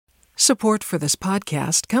Support for this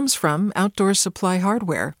podcast comes from Outdoor Supply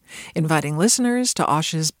Hardware, inviting listeners to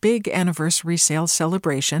Osh's big anniversary sale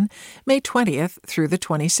celebration, May 20th through the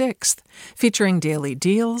 26th, featuring daily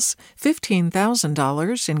deals,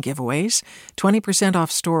 $15,000 in giveaways, 20% off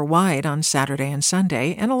store-wide on Saturday and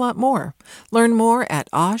Sunday, and a lot more. Learn more at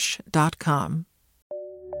osh.com.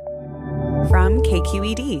 From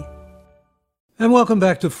KQED. And welcome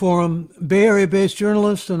back to Forum. Bay Area-based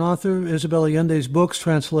journalist and author Isabel Allende's books,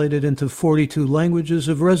 translated into 42 languages,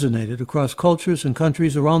 have resonated across cultures and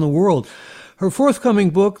countries around the world. Her forthcoming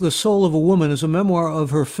book, The Soul of a Woman, is a memoir of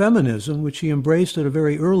her feminism, which she embraced at a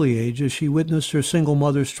very early age as she witnessed her single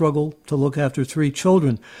mother's struggle to look after 3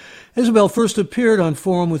 children. Isabel first appeared on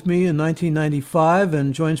Forum with me in 1995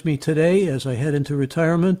 and joins me today as I head into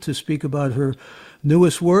retirement to speak about her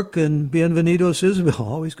newest work. And bienvenidos, Isabel.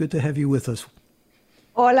 Always good to have you with us.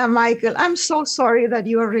 Hola, Michael. I'm so sorry that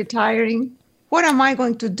you are retiring. What am I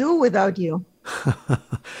going to do without you?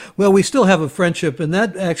 Well, we still have a friendship, and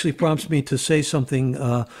that actually prompts me to say something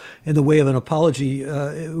in the way of an apology.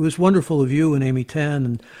 It was wonderful of you and Amy Tan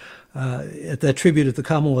and at that tribute at the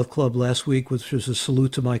Commonwealth Club last week, which was a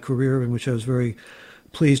salute to my career and which I was very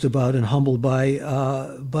pleased about and humbled by.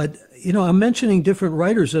 But, you know, I'm mentioning different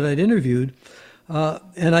writers that I'd interviewed.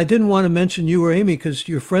 And I didn't want to mention you or Amy because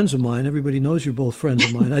you're friends of mine. Everybody knows you're both friends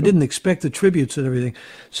of mine. I didn't expect the tributes and everything.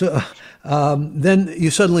 So then you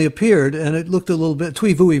suddenly appeared, and it looked a little bit...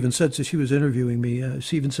 Thuy Vu even said, so she was interviewing me.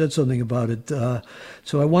 She even said something about it.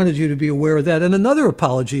 So I wanted you to be aware of that. And another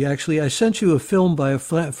apology, actually. I sent you a film by a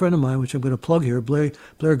friend of mine, which I'm going to plug here,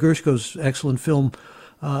 Blair Gershko's excellent film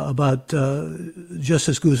about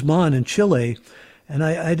Justice Guzman in Chile. And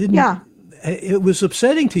I didn't... Yeah. It was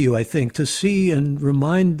upsetting to you, I think, to see and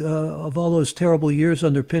remind of all those terrible years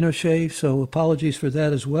under Pinochet. So apologies for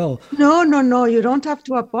that as well. No. You don't have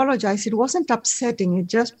to apologize. It wasn't upsetting. It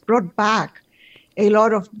just brought back a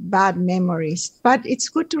lot of bad memories. But it's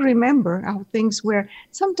good to remember how things were.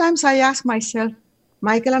 Sometimes I ask myself,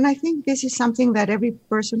 Michael, and I think this is something that every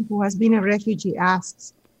person who has been a refugee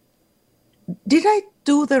asks. Did I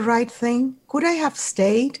do the right thing? Could I have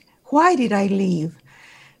stayed? Why did I leave?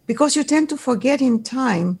 Because you tend to forget in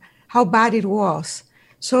time how bad it was.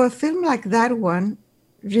 So a film like that one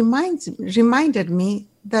reminded me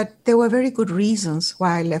that there were very good reasons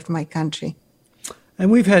why I left my country.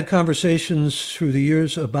 And we've had conversations through the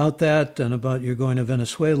years about that and about your going to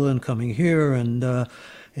Venezuela and coming here. And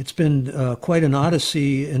it's been quite an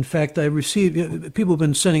odyssey. In fact, people have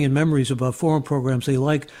been sending in memories about forum programs they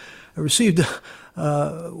like. I received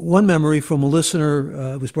one memory from a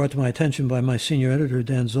listener, was brought to my attention by my senior editor,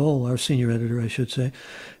 Dan Zoll, our senior editor, I should say,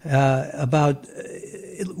 about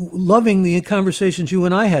loving the conversations you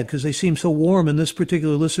and I had because they seemed so warm. And this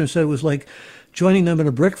particular listener said it was like joining them at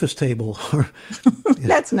a breakfast table.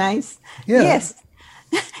 That's nice. Yeah.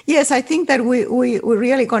 Yes, I think that we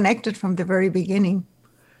really connected from the very beginning.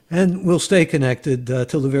 And we'll stay connected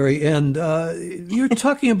till the very end. You're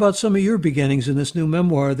talking about some of your beginnings in this new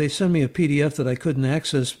memoir. They sent me a PDF that I couldn't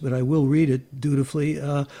access, but I will read it dutifully.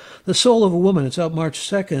 The Soul of a Woman. It's out March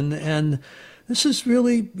 2nd. And this is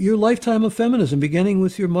really your lifetime of feminism, beginning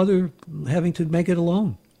with your mother having to make it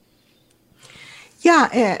alone.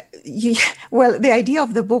 Yeah. Well, the idea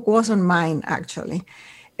of the book wasn't mine, actually.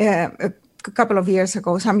 A couple of years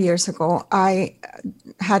ago, some years ago, I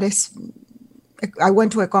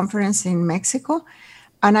went to a conference in Mexico,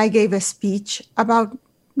 and I gave a speech about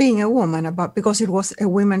being a woman, because it was a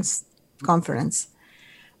women's conference.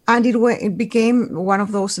 And it became one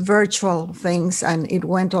of those virtual things, and it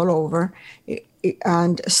went all over.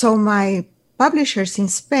 And so my publishers in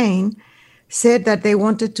Spain said that they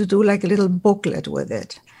wanted to do like a little booklet with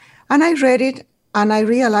it. And I read it, and I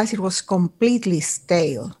realized it was completely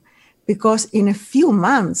stale. Because in a few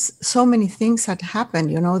months, so many things had happened,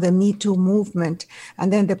 the Me Too movement,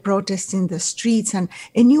 and then the protests in the streets, and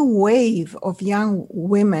a new wave of young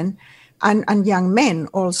women and young men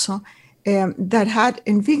also that had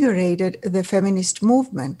invigorated the feminist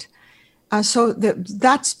movement. And so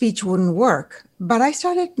that speech wouldn't work. But I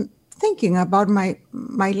started thinking about my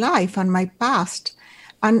life and my past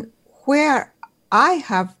and where I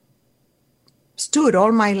have stood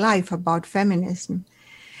all my life about feminism.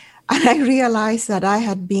 And I realized that I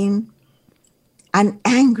had been an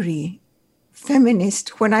angry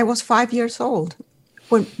feminist when I was 5 years old,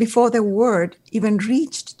 before the word even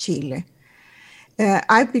reached Chile.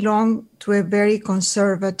 I belong to a very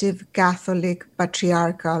conservative, Catholic,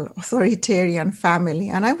 patriarchal, authoritarian family,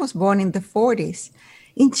 and I was born in the 40s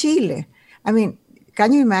in Chile. I mean,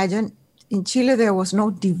 can you imagine? In Chile, there was no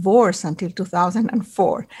divorce until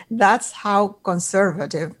 2004. That's how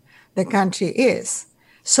conservative the country is.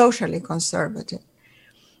 socially conservative.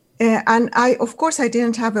 And of course, I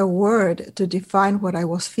didn't have a word to define what I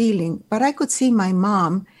was feeling, but I could see my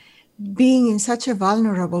mom being in such a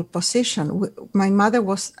vulnerable position. My mother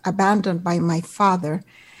was abandoned by my father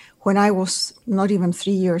when I was not even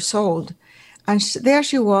 3 years old. And there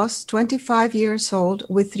she was, 25 years old,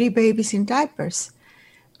 with 3 babies in diapers.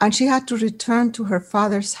 And she had to return to her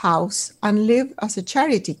father's house and live as a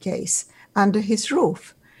charity case under his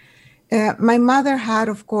roof. My mother had,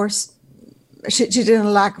 of course, she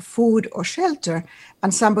didn't lack food or shelter,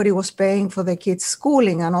 and somebody was paying for the kids'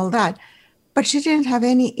 schooling and all that. But she didn't have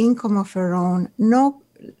any income of her own, no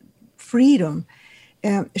freedom.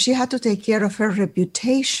 She had to take care of her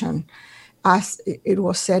reputation, as it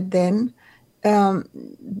was said then,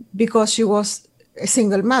 because she was a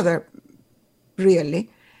single mother, really.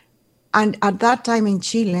 And at that time in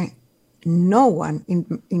Chile, no one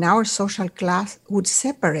in our social class would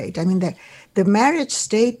separate. I mean, the marriage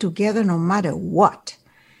stayed together no matter what.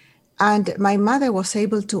 And my mother was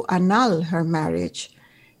able to annul her marriage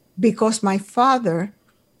because my father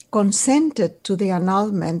consented to the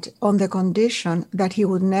annulment on the condition that he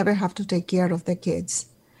would never have to take care of the kids.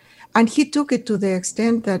 And he took it to the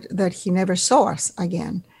extent that he never saw us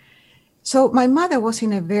again. So my mother was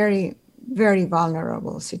in a very, very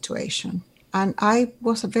vulnerable situation. And I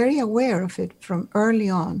was very aware of it from early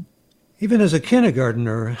on. Even as a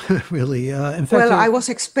kindergartner, really. In fact, well, I was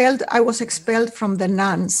expelled from the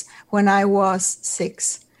nuns when I was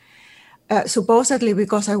 6. Supposedly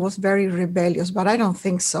because I was very rebellious, but I don't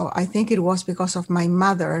think so. I think it was because of my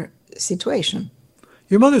mother's situation.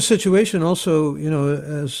 Your mother's situation also,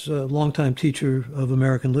 as a longtime teacher of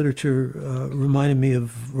American literature, reminded me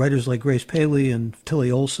of writers like Grace Paley and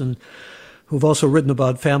Tilly Olson, who've also written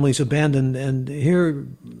about families abandoned. And here,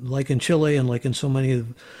 like in Chile and like in so many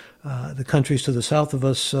of the countries to the south of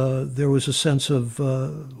us, there was a sense of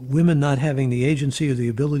women not having the agency or the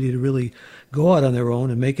ability to really go out on their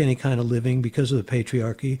own and make any kind of living because of the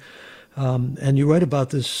patriarchy. And you write about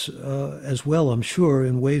this as well, I'm sure,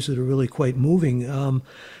 in ways that are really quite moving.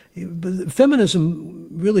 But feminism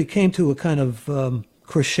really came to a kind of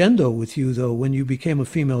crescendo with you, though, when you became a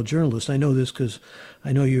female journalist. I know this because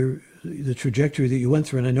I know the trajectory that you went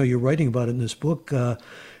through, and I know you're writing about it in this book.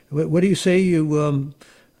 What do you say? You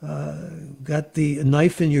got the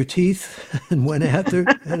knife in your teeth and went after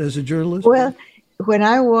it as a journalist? Well, when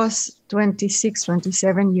I was 26,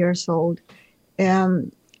 27 years old,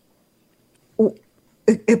 3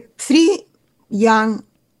 young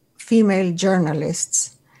female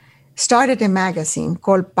journalists started a magazine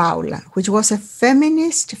called Paula, which was a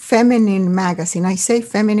feminine magazine. I say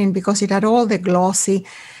feminine because it had all the glossy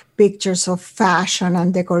pictures of fashion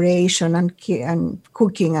and decoration and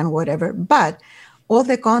cooking and whatever, but all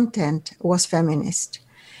the content was feminist.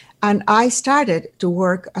 And I started to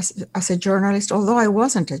work as a journalist, although I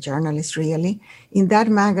wasn't a journalist really, in that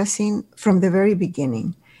magazine from the very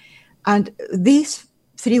beginning. And these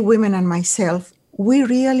 3 women and myself, we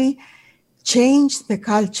really changed the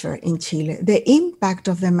culture in Chile. The impact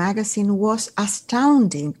of the magazine was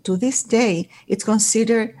astounding. To this day, it's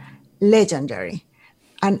considered legendary,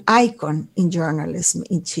 an icon in journalism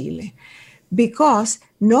in Chile, because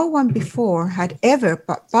no one before had ever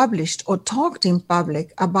published or talked in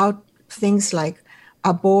public about things like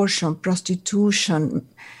abortion, prostitution,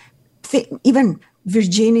 even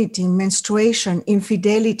virginity, menstruation,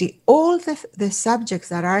 infidelity, all the subjects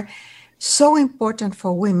that are so important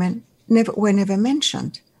for women were never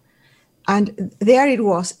mentioned. And there it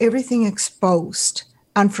was, everything exposed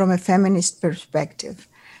and from a feminist perspective.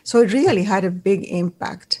 So it really had a big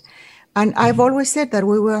impact. And I've always said that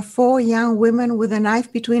we were 4 young women with a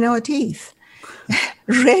knife between our teeth,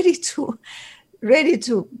 ready to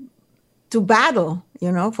battle,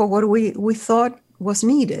 for what we thought was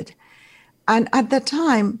needed. And at the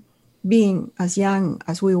time, being as young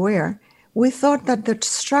as we were, we thought that the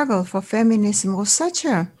struggle for feminism was such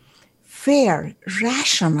a fair,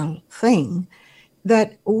 rational thing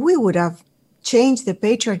that we would have changed the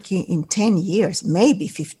patriarchy in 10 years, maybe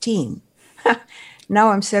 15. Now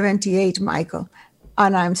I'm 78, Michael,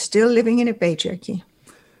 and I'm still living in a patriarchy.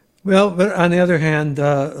 Well, but on the other hand,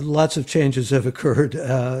 lots of changes have occurred,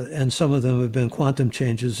 and some of them have been quantum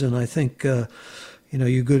changes, and I think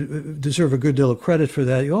you deserve a good deal of credit for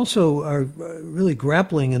that. You also are really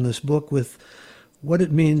grappling in this book with what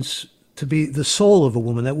it means to be the soul of a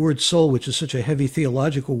woman. That word soul, which is such a heavy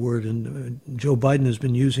theological word, and Joe Biden has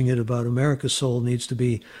been using it about America's soul, needs to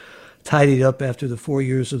be tidied up after the 4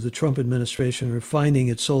 years of the Trump administration, or finding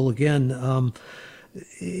its soul again.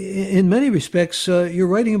 in many respects, you're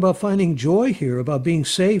writing about finding joy here, about being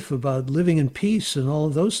safe, about living in peace, and all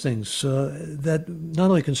of those things that not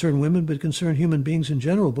only concern women, but concern human beings in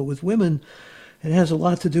general. But with women, it has a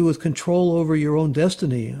lot to do with control over your own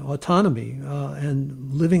destiny, autonomy,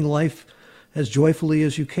 and living life as joyfully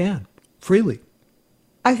as you can, freely.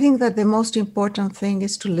 I think that the most important thing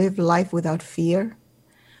is to live life without fear.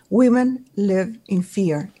 Women live in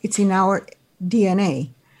fear. It's in our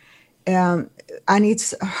DNA. And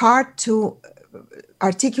it's hard to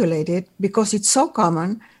articulate it because it's so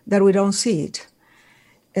common that we don't see it.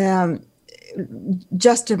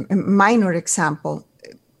 Just a minor example,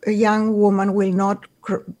 a young woman will not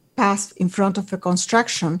pass in front of a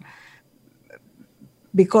construction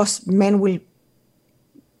because men will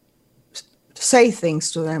say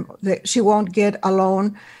things to them. She won't get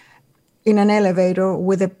alone in an elevator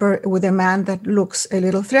with a man that looks a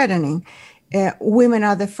little threatening. Women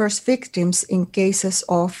are the first victims in cases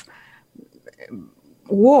of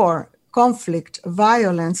war, conflict,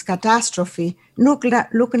 violence, catastrophe. Look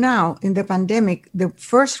now in the pandemic, the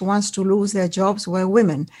first ones to lose their jobs were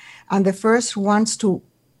women, and the first ones to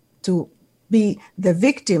be the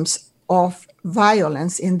victims of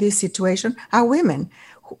violence in this situation are women.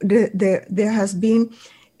 There has been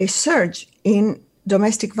a surge in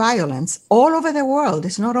domestic violence all over the world.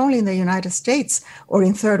 It's not only in the United States or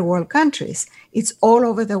in third world countries. It's all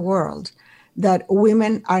over the world that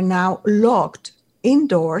women are now locked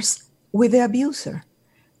indoors with the abuser.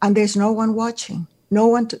 And there's no one watching, no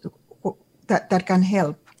one that can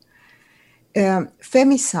help.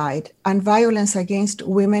 Femicide and violence against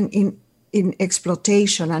women in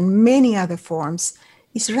exploitation and many other forms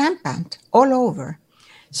is rampant all over.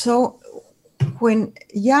 So when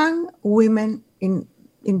young women in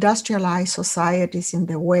industrialized societies in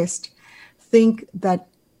the West think that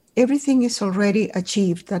everything is already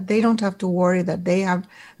achieved, that they don't have to worry, that they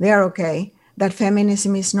are okay, that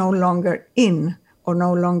feminism is no longer in or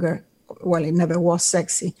no longer, well, it never was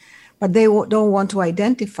sexy, but they don't want to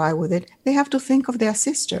identify with it, they have to think of their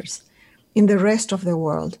sisters in the rest of the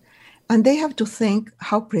world. And they have to think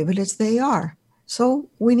how privileged they are. So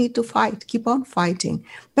we need to fight, keep on fighting.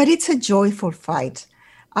 But it's a joyful fight.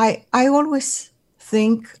 I always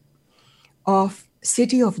think of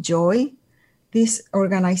City of Joy, this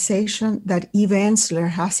organization that Eve Ensler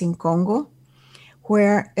has in Congo,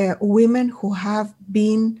 where women who have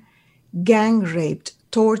been gang raped,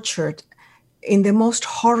 tortured in the most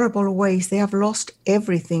horrible ways, they have lost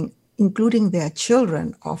everything, including their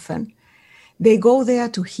children often. They go there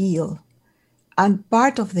to heal. And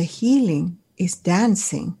part of the healing is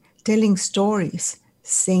dancing, telling stories,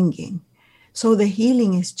 singing. So the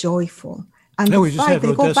healing is joyful. And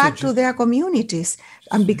they go back to their communities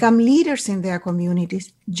and become leaders in their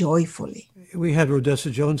communities joyfully. We had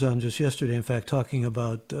Rodessa Jones on just yesterday, in fact, talking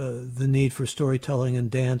about the need for storytelling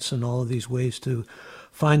and dance and all of these ways to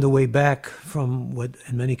find a way back from what,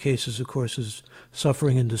 in many cases, of course, is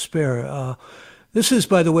suffering and despair. This is,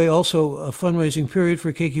 by the way, also a fundraising period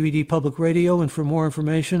for KQED Public Radio, and for more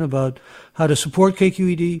information about how to support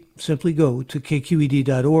KQED, simply go to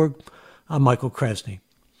kqed.org. I'm Michael Krasny.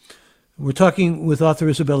 We're talking with author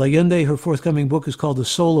Isabel Allende. Her forthcoming book is called The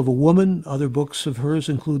Soul of a Woman. Other books of hers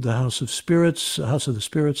include The House of the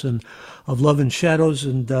Spirits, and Of Love and Shadows.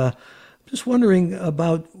 And just wondering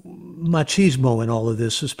about machismo in all of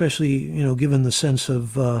this, especially, given the sense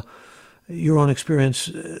of your own experience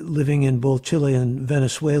living in both Chile and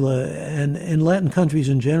Venezuela and in Latin countries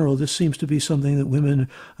in general. This seems to be something that women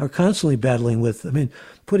are constantly battling with. I mean,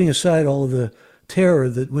 putting aside all of the terror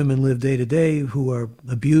that women live day to day, who are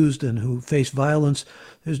abused and who face violence,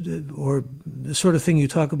 or the sort of thing you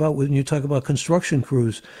talk about when you talk about construction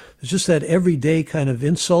crews. It's just that everyday kind of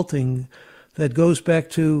insulting that goes back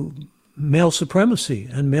to male supremacy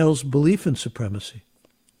and males' belief in supremacy.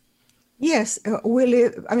 Yes,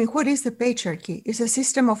 what is the patriarchy? It's a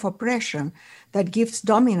system of oppression that gives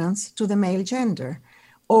dominance to the male gender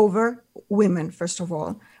over women, first of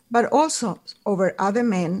all, but also over other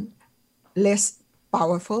men less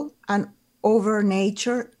powerful, and over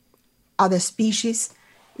nature, other species.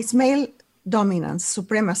 It's male dominance,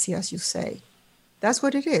 supremacy, as you say. That's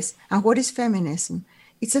what it is. And what is feminism?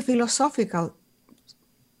 It's a philosophical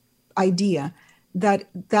idea that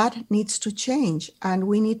needs to change, and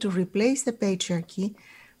we need to replace the patriarchy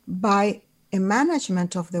by a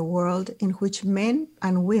management of the world in which men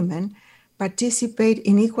and women participate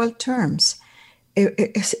in equal terms,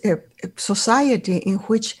 a society in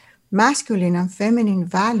which masculine and feminine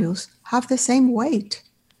values have the same weight.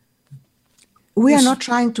 We are not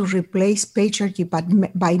trying to replace patriarchy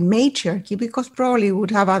by matriarchy, because probably we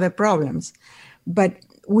would have other problems, but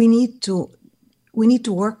we need to We need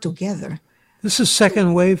to work together. This is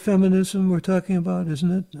second wave feminism we're talking about,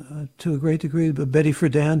 isn't it? To a great degree, the Betty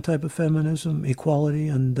Friedan type of feminism, equality,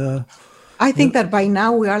 and I think that by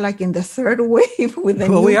now we are like in the third wave with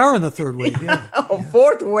the we are in the third wave, yeah. or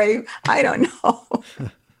fourth wave. I don't know.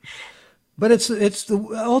 But it's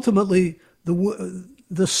ultimately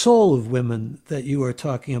the soul of women that you are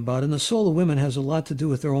talking about, and the soul of women has a lot to do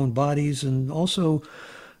with their own bodies, and also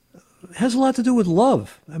has a lot to do with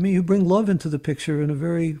love. I mean, you bring love into the picture in a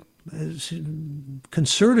very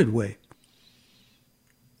concerted way.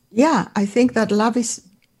 Yeah, I think that love is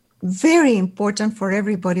very important for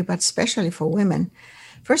everybody, but especially for women.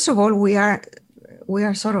 First of all, we are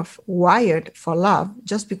sort of wired for love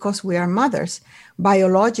just because we are mothers.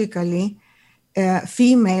 Biologically,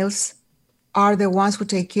 females are the ones who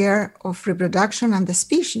take care of reproduction and the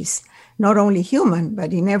species, not only human,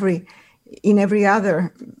 but in every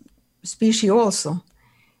other species also.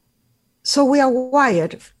 So we are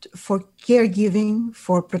wired for caregiving,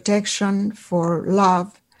 for protection, for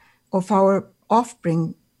love of our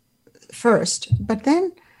offspring first, but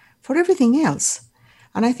then for everything else.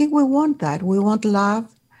 And I think we want that. We want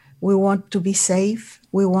love. We want to be safe.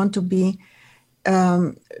 We want to be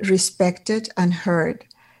respected and heard,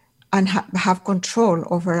 and have control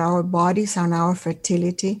over our bodies and our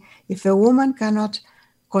fertility. If a woman cannot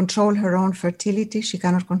control her own fertility, she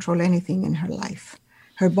cannot control anything in her life.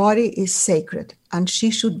 Her body is sacred, and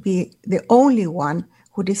she should be the only one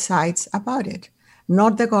who decides about it.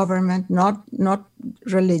 Not the government, not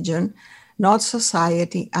religion, not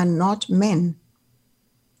society, and not men.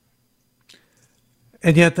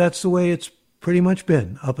 And yet that's the way it's pretty much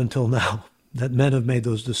been up until now, that men have made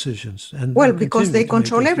those decisions. And well, because they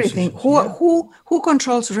control everything. Yeah. Who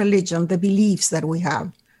controls religion, the beliefs that we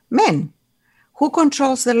have? Men. Who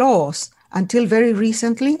controls the laws? Until very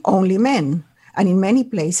recently, only men. And in many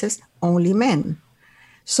places, only men.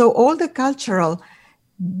 So all the cultural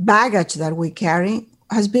baggage that we carry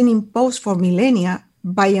has been imposed for millennia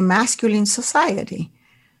by a masculine society.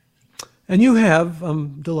 And you have,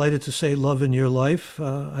 I'm delighted to say, love in your life.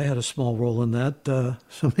 I had a small role in that.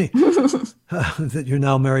 Somebody that you're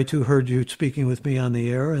now married to heard you speaking with me on the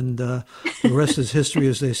air, and the rest is history,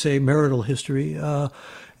 as they say, marital history.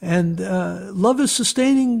 And love is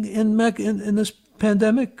sustaining in this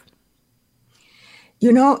pandemic.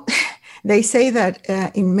 You know, they say that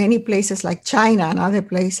in many places like China and other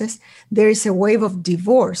places, there is a wave of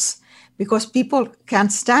divorce because people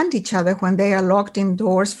can't stand each other when they are locked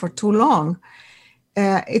indoors for too long.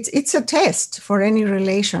 It's a test for any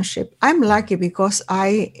relationship. I'm lucky because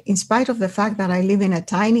in spite of the fact that I live in a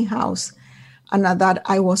tiny house and that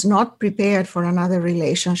I was not prepared for another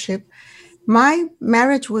relationship, my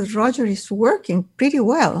marriage with Roger is working pretty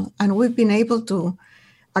well, and we've been able to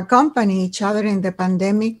accompany each other in the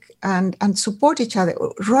pandemic and support each other.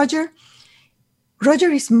 Roger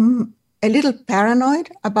is a little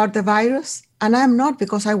paranoid about the virus, and I'm not,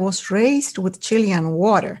 because I was raised with Chilean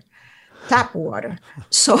water, tap water.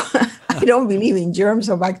 So I don't believe in germs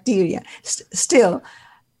or bacteria. Still,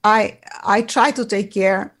 I try to take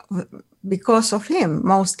care because of him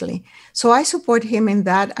mostly. So I support him in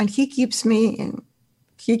that, and he keeps me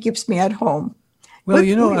at home. Well,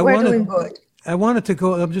 we're doing good. I wanted to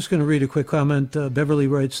go, I'm just going to read a quick comment. Beverly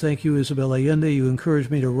writes, "Thank you, Isabel Allende. You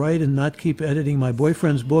encouraged me to write and not keep editing my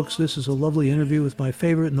boyfriend's books. This is a lovely interview with my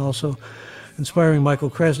favorite and also inspiring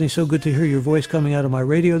Michael Krasny. So good to hear your voice coming out of my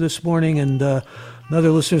radio this morning." And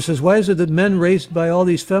another listener says, "Why is it that men raised by all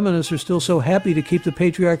these feminists are still so happy to keep the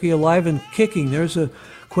patriarchy alive and kicking?" There's a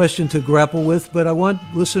question to grapple with, but I want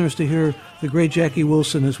listeners to hear the great Jackie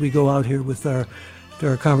Wilson as we go out here with our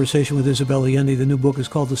conversation with Isabel Allende. The new book is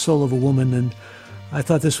called The Soul of a Woman, and I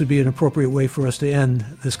thought this would be an appropriate way for us to end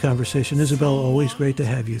this conversation. Isabel, always great to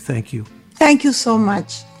have you. Thank you. Thank you so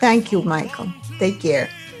much. Thank you, Michael. Take care.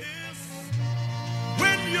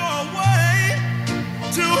 When you're away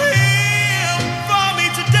to hear from me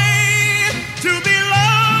today, to be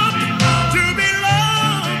loved,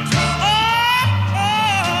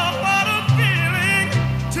 oh, what a feeling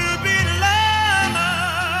to be loved.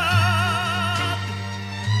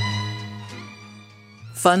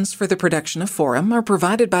 Funds for the production of Forum are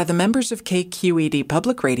provided by the members of KQED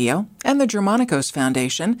Public Radio and the Germanicos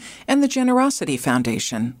Foundation and the Generosity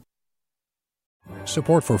Foundation.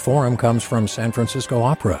 Support for Forum comes from San Francisco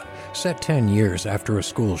Opera. Set 10 years after a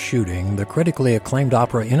school shooting, the critically acclaimed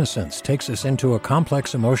opera Innocence takes us into a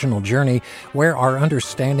complex emotional journey where our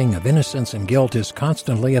understanding of innocence and guilt is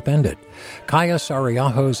constantly upended. Kaya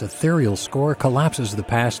Sariaho's ethereal score collapses the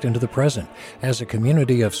past into the present as a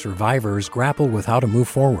community of survivors grapple with how to move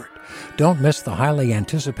forward. Don't miss the highly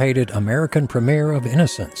anticipated American premiere of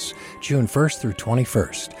Innocence. June 1st through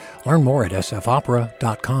 21st. Learn more at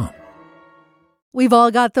sfopera.com. We've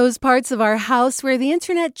all got those parts of our house where the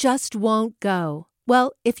internet just won't go.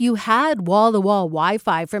 Well, if you had wall-to-wall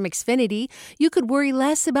Wi-Fi from Xfinity, you could worry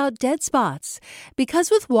less about dead spots.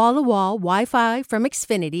 Because with wall-to-wall Wi-Fi from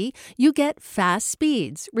Xfinity, you get fast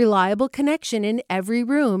speeds, reliable connection in every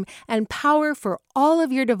room, and power for all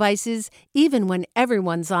of your devices, even when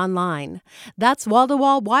everyone's online. That's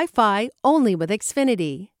wall-to-wall Wi-Fi only with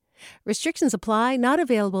Xfinity. Restrictions apply, not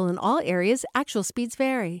available in all areas. Actual speeds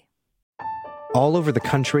vary. All over the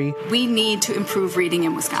country, we need to improve reading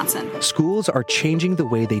in Wisconsin. Schools are changing the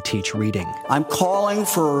way they teach reading. I'm calling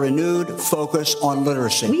for a renewed focus on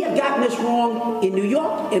literacy. We have gotten this wrong in New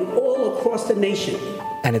York and all across the nation.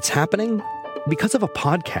 And it's happening because of a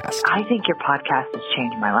podcast. I think your podcast has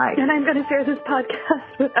changed my life. And I'm going to share this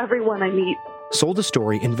podcast with everyone I meet. Sold a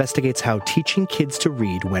Story investigates how teaching kids to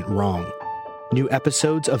read went wrong. New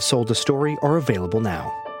episodes of Sold a Story are available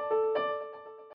now.